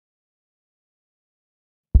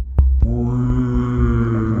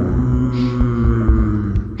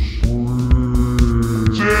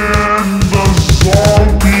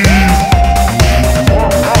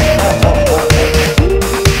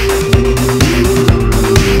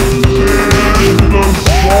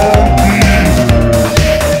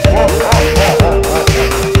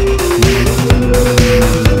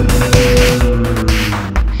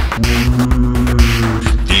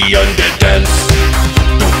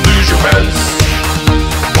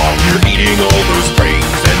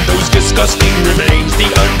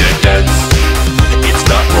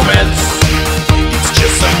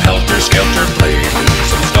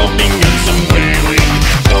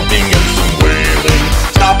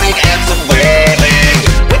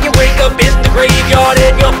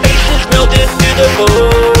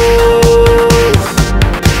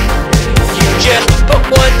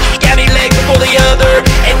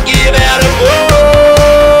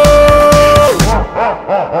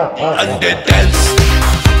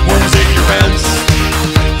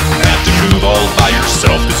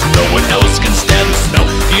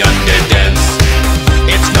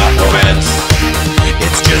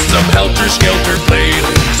some helter-skelter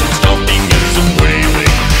flailing, some stomping and some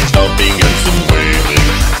wailing, stomping and some wailing,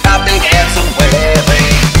 stomping and some wailing.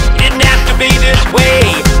 You didn't have to be this way,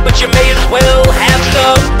 but you may as well have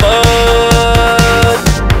some fun.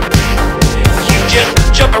 You just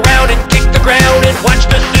jump around and kick the ground and watch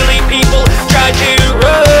the silly people try to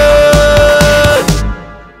run.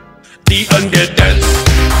 The undead dance,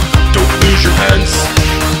 don't lose your pants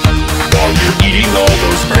while you're eating all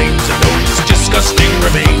those brains and those disgusting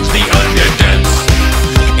remains. The undead dance,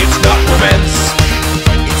 it's not romance,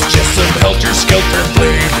 it's just some helter-skelter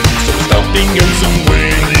flailing, some stomping and some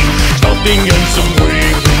wailing, stomping and some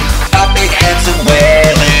wailing, stomping and some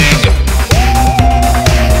wailing.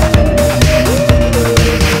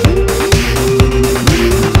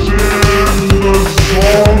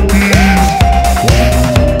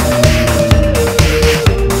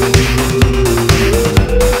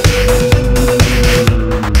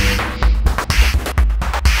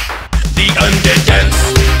 The undead dance,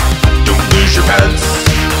 don't lose your pants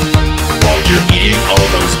while you're eating all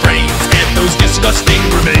those brains and those disgusting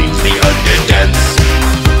remains. The undead dance,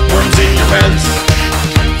 worms in your pants,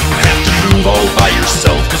 you have to move all by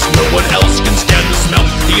yourself, cause no one else can